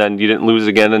Auburn, and then you didn't lose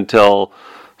again until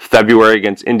February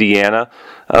against Indiana.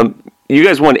 You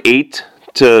guys won 8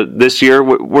 to this year.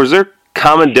 Was there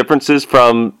common differences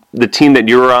from the team that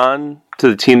you were on to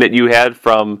the team that you had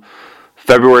from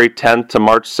February 10th to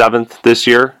March 7th this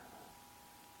year?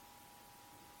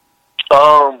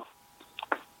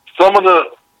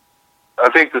 I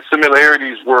think the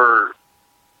similarities were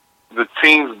the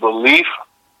team's belief.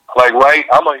 Like, right,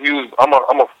 I'm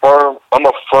a firm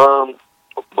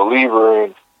believer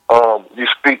in you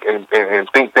speak and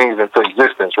think things into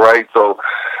existence, right? So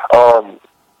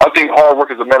I think hard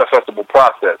work is a manifestable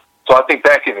process. So I think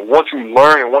that once you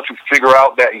learn and once you figure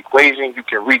out that equation, you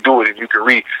can redo it and you can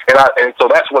and so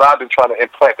that's what I've been trying to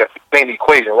implant, that same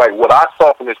equation, right? What I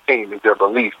saw from this team is their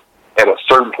belief at a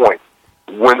certain point.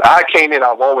 When I came in,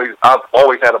 I've always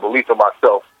had a belief in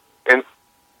myself, and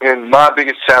my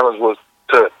biggest challenge was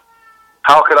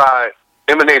how could I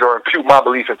emanate or impute my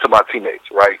belief into my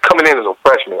teammates, right? Coming in as a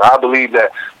freshman, I believe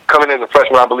that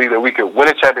we could win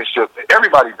a championship.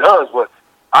 Everybody does, but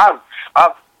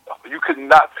you could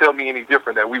not tell me any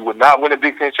different that we would not win a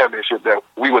Big Ten championship, that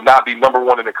we would not be number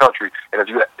one in the country. And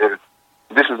if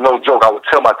this is no joke, I would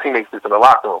tell my teammates this in the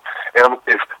locker room. And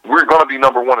if we're going to be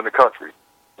number one in the country,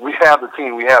 we have the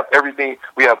team, we have everything,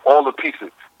 we have all the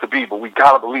pieces to be, but we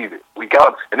gotta believe it.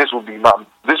 And this will be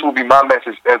my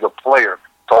message as a player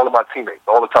to all of my teammates,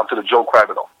 all the time, to the Joe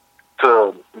Kravinoff,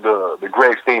 to the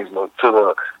Greg Steensma,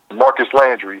 to the Marcus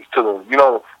Landry's, to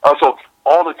the also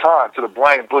all the time to the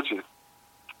Brian Butches,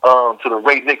 to the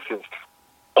Ray Nixons,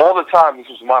 all the time. This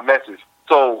was my message.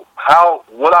 So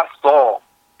what I saw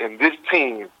in this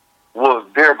team was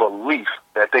their belief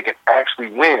that they can actually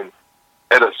win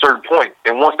at a certain point.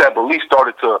 And once that belief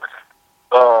started to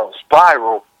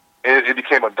spiral, it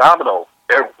became a domino.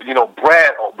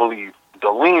 Brad believed,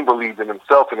 Deline believed in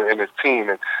himself and in his team,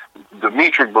 and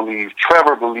Dimitri believed,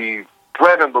 Trevor believed,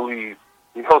 Brevin believed.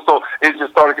 So it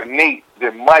just started to Nate,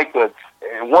 then Micah,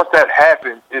 and once that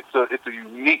happened, it's a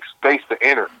unique space to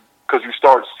enter because you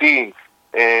start seeing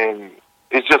and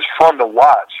it's just fun to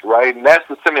watch, right? And that's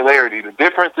the similarity. The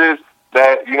difference is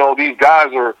that, these guys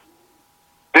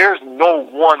there's no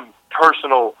one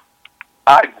personal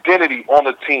identity on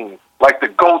the team, like the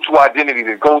go-to identity,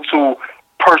 the go-to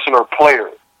person or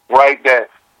player, right? That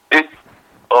it's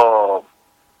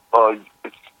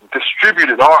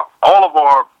distributed. All of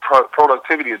our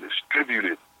productivity is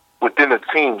distributed within the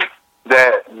team.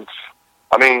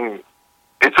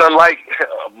 It's unlike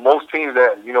most teams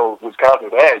that, Wisconsin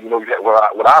had.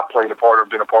 What I played a part of,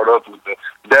 been a part of, was the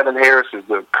Devin Harris's,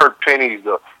 the Kirk Pennies,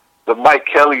 the Mike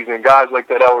Kellys, and guys like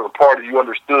that were a part of. You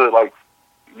understood, like,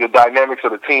 the dynamics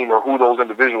of the team or who those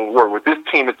individuals were. With this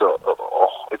team, it's a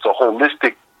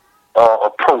holistic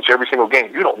approach every single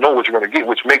game. You don't know what you're going to get,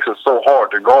 which makes it so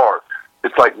hard to guard.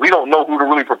 It's like we don't know who to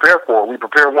really prepare for. We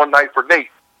prepare one night for Nate.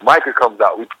 Micah comes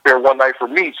out. We prepare one night for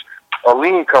Meach.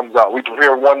 Aline comes out. We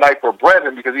prepare one night for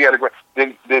Brevin because he had a great.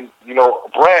 Then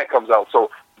Brad comes out. So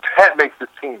that makes this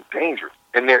team dangerous,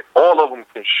 and all of them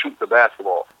can shoot the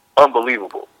basketball.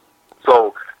 Unbelievable.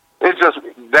 So it's just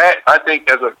that I think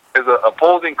as a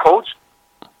opposing coach,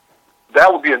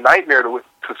 that would be a nightmare to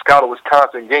scout a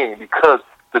Wisconsin game because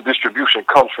the distribution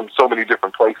comes from so many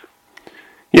different places.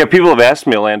 Yeah, people have asked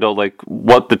me, Alando, like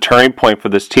what the turning point for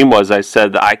this team was. I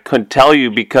said I couldn't tell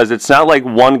you because it's not like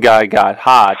one guy got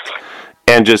hot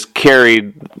and just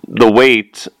carried the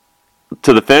weight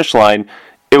to the finish line.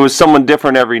 It was someone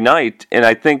different every night, and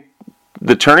I think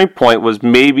the turning point was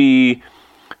maybe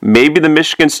the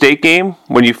Michigan State game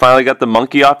when you finally got the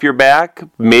monkey off your back.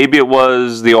 Maybe it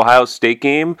was the Ohio State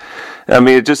game. I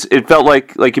mean, it felt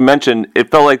like you mentioned, it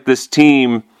felt like this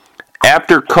team,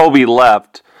 after Kobe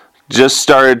left, just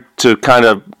started to kind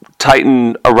of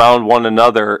tighten around one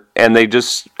another, and they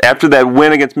just, after that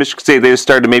win against Michigan State, they just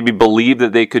started to maybe believe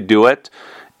that they could do it,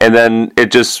 and then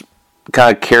it just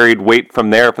kind of carried weight from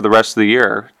there for the rest of the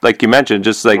year. Like you mentioned,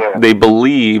 just like they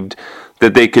believed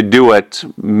that they could do it,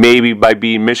 maybe by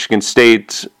beating Michigan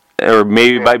State, or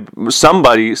maybe by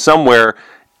somebody, somewhere,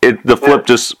 the flip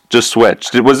just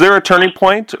switched. Was there a turning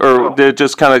point, or did it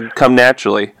just kind of come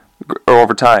naturally or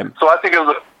over time? So I think it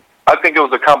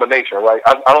was a combination, right?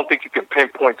 I don't think you can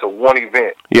pinpoint to one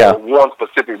event or one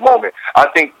specific moment. I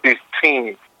think this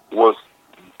team was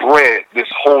bred this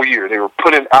whole year. They were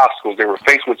put in obstacles. They were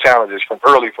faced with challenges from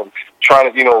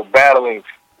trying to, battling,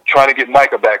 trying to get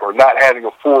Micah back or not having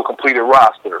a full completed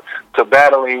roster, to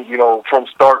battling, from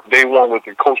start day one with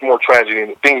the Coach Moore tragedy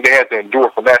and the things they had to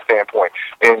endure from that standpoint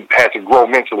and had to grow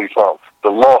mentally from the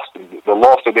loss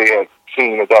that they had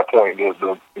seen at that point,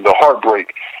 the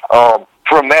heartbreak.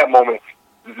 From that moment,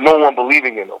 no one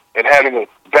believing in them and having to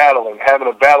battle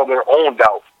their own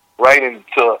doubts, right? And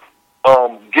to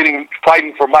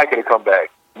fighting for Micah to come back.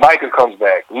 Micah comes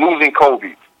back, losing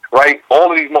Kobe, right?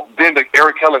 All of these, then the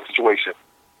Eric Helen situation.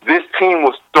 This team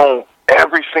was thrown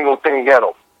every single thing at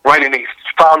them, right? And they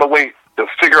found a way to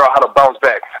figure out how to bounce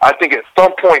back. I think at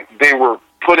some point they were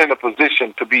put in a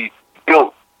position to be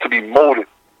built, to be molded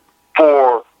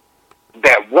for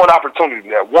that one opportunity,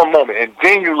 that one moment. And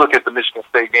then you look at the Michigan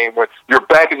State game where your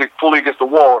back is fully against the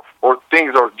wall, or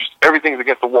everything's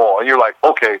against the wall. And you're like,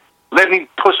 okay, let me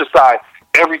push aside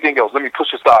everything else. Let me push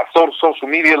aside social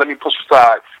media. Let me push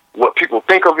aside what people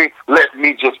think of me. Let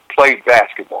me just play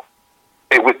basketball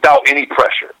and without any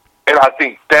pressure. And I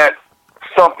think that's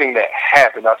something that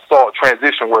happened. I saw a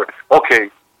transition where, okay,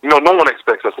 no one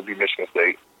expects us to be Michigan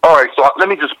State. All right, so let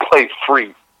me just play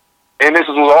free. And this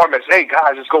was our message. Hey,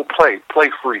 guys, just go play.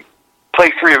 Play free.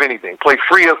 Play free of anything. Play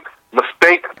free of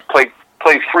mistake. Play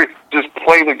free. Just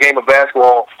play the game of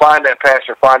basketball. Find that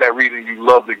passion. Find that reason you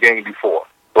loved the game before,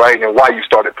 right? And why you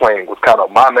started playing was kind of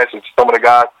my message to some of the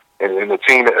guys and the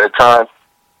team at times.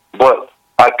 But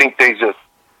I think they just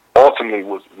ultimately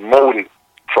was molded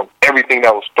from everything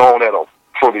that was thrown at them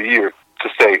for the year to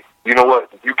say, you know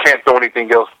what, you can't throw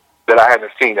anything else that I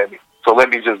haven't seen at me. So let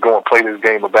me just go and play this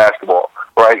game of basketball,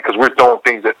 right? Because we're throwing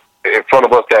things in front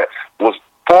of us that was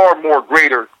far more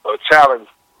greater challenge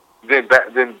than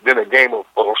a game of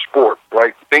sport,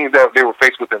 right? Things that they were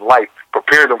faced with in life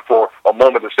prepared them for a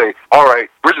moment to say, all right,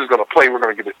 we're just going to play. We're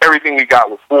going to give it everything we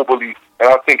got with full belief. And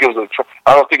I don't think it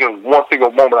was one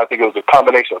single moment. I think it was a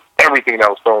combination of everything that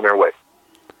was thrown their way.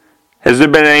 Has there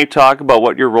been any talk about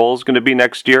what your role is going to be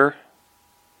next year?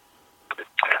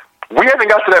 We haven't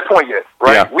got to that point yet,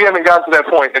 right? Yeah. We haven't gotten to that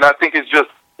point, and I think it's just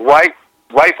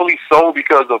rightfully so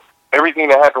because of everything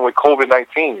that happened with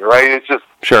COVID-19, right? It's just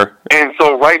sure. And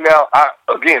so right now,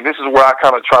 this is where I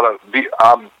kind of try to be.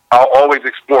 I'll always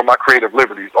explore my creative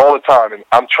liberties all the time, and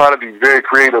I'm trying to be very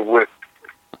creative with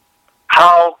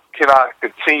how can I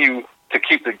continue to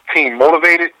keep the team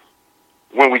motivated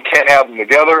when we can't have them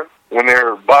together, when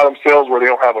they're by themselves, where they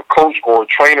don't have a coach or a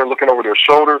trainer looking over their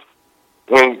shoulders.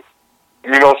 When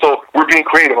so we're being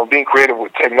creative. I'm being creative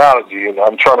with technology, and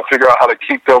I'm trying to figure out how to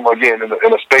keep them again in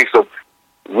a space of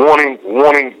wanting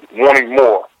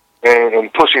more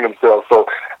and pushing themselves. So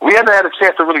we haven't had a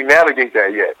chance to really navigate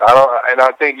that yet.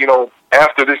 I think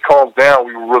after this calms down,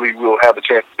 we really will have a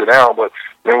chance to sit down. But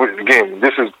again,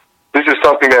 this is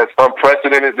something that's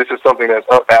unprecedented. This is something that's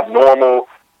abnormal.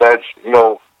 That's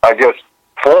I guess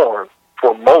foreign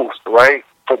for most, right?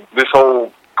 For this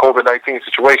whole COVID-19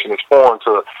 situation is foreign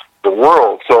to the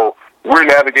world. So we're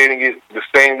navigating it the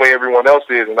same way everyone else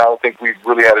is, and I don't think we've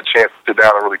really had a chance to sit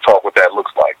down and really talk what that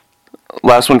looks like.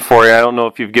 Last one for you. I don't know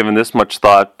if you've given this much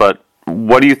thought, but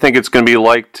what do you think it's going to be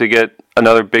like to get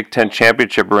another Big Ten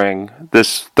championship ring,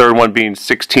 this third one being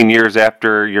 16 years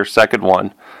after your second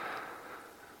one?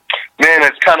 Man,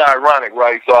 it's kind of ironic,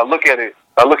 right? So I look at it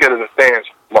as it stands.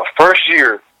 My first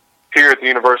year here at the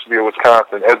University of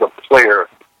Wisconsin as a player,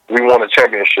 we won a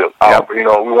championship. Yep. We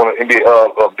won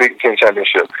a Big Ten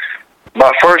championship. My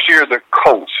first year as a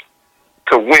coach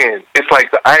to win, it's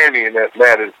like the irony in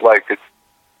that is like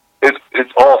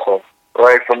it's awesome,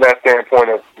 right? From that standpoint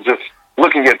of just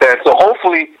looking at that. So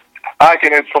hopefully I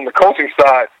can, from the coaching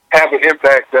side, have an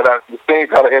impact the same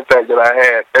kind of impact that I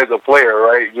had as a player,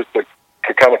 right? Just the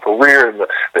kind of career and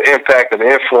the impact and the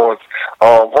influence.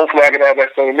 Hopefully I can have that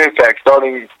same impact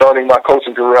starting my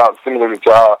coaching career out similar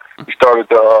to how we started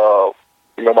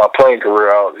my playing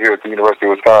career out here at the University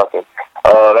of Wisconsin.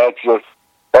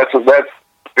 That's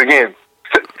again,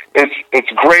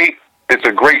 it's great. It's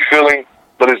a great feeling,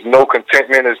 but there's no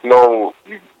contentment. There's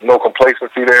no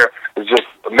complacency there. It's just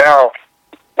now,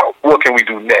 what can we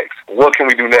do next? What can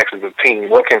we do next as a team?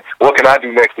 What can I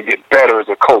do next to get better as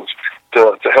a coach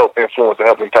to help influence and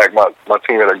help impact my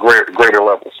team at a greater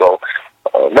level? So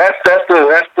that's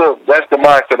the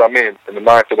mindset I'm in, and the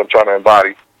mindset I'm trying to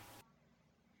embody.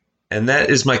 And that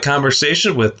is my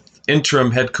conversation with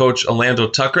interim head coach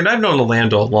Alando Tucker. And I've known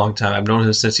Alando a long time. I've known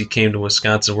him since he came to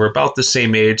Wisconsin. We're about the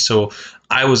same age, so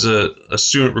I was a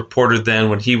student reporter then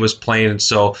when he was playing, and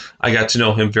so I got to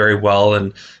know him very well.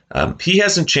 And he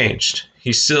hasn't changed.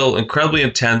 He's still incredibly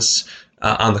intense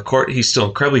on the court. He's still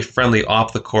incredibly friendly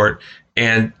off the court,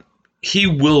 and he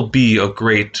will be a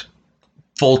great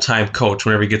full-time coach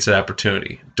whenever he gets that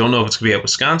opportunity. Don't know if it's going to be at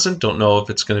Wisconsin. Don't know if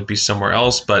it's going to be somewhere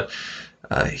else, but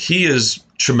he is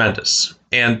tremendous.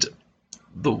 And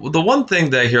the one thing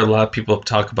that I hear a lot of people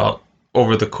talk about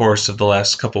over the course of the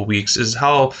last couple of weeks is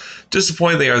how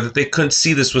disappointed they are that they couldn't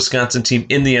see this Wisconsin team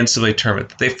in the NCAA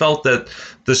tournament. They felt that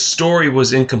the story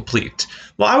was incomplete.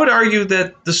 Well, I would argue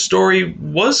that the story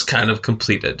was kind of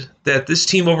completed, that this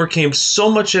team overcame so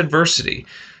much adversity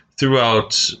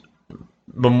throughout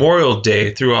Memorial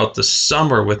Day, throughout the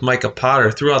summer with Micah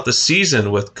Potter, throughout the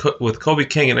season with Kobe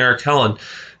King and Eric Helen,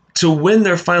 to win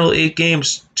their final 8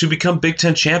 games to become Big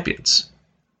Ten champions.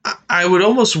 I would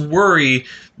almost worry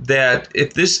that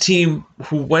if this team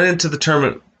who went into the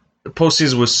tournament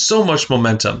postseason with so much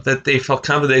momentum that they felt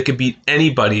confident they could beat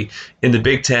anybody in the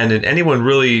Big Ten and anyone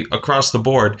really across the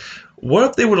board, what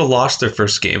if they would have lost their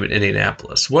first game in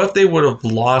Indianapolis? What if they would have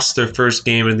lost their first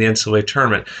game in the NCAA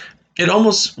tournament? It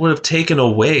almost would have taken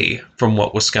away from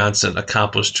what Wisconsin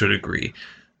accomplished to a degree.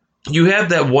 You have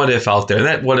that what if out there, and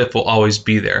that what if will always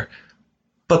be there.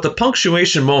 But the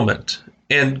punctuation moment,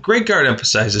 and Greg Gard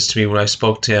emphasized this to me when I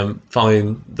spoke to him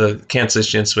following the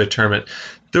cancellation NCAA tournament,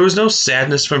 there was no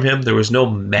sadness from him. There was no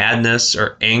madness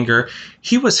or anger.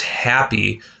 He was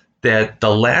happy that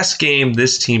the last game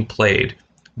this team played,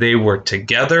 they were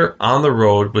together on the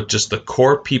road with just the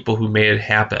core people who made it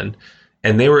happen,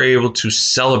 and they were able to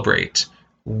celebrate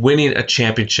winning a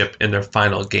championship in their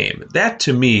final game. That,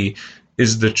 to me,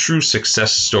 is the true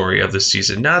success story of the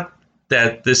season. Not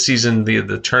that this season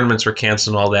the tournaments were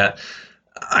canceled and all that.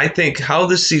 I think how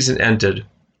this season ended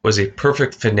was a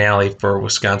perfect finale for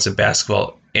Wisconsin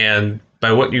basketball. And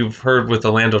by what you've heard with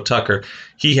Alando Tucker,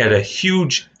 he had a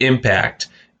huge impact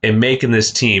in making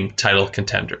this team title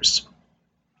contenders.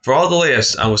 For all the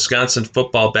latest on Wisconsin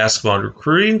football, basketball, and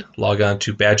recruiting, log on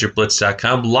to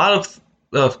BadgerBlitz.com. A lot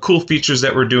of cool features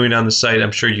that we're doing on the site.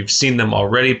 I'm sure you've seen them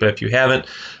already, but if you haven't,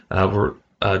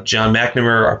 John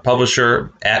McNamara, our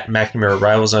publisher, at McNamara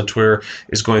Rivals on Twitter,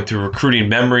 is going through recruiting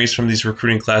memories from these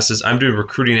recruiting classes. I'm doing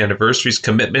recruiting anniversaries,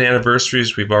 commitment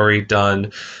anniversaries. We've already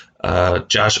done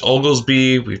Josh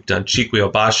Oglesby, we've done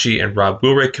Chikwe Obashi, and Rob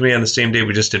Wilray coming on the same day.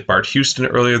 We just did Bart Houston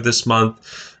earlier this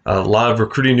month. A lot of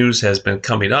recruiting news has been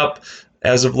coming up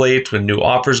as of late with new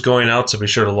offers going out, so be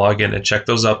sure to log in and check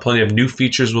those out. Plenty of new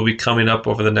features will be coming up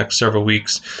over the next several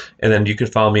weeks, and then you can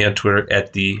follow me on Twitter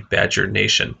at the Badger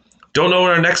Nation. Don't know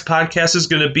when our next podcast is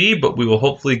going to be, but we will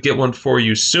hopefully get one for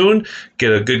you soon.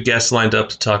 Get a good guest lined up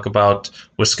to talk about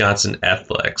Wisconsin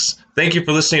athletics. Thank you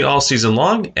for listening all season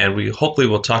long, and we hopefully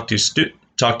will talk to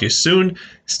you soon.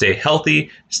 Stay healthy,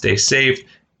 stay safe,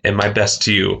 and my best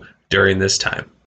to you during this time.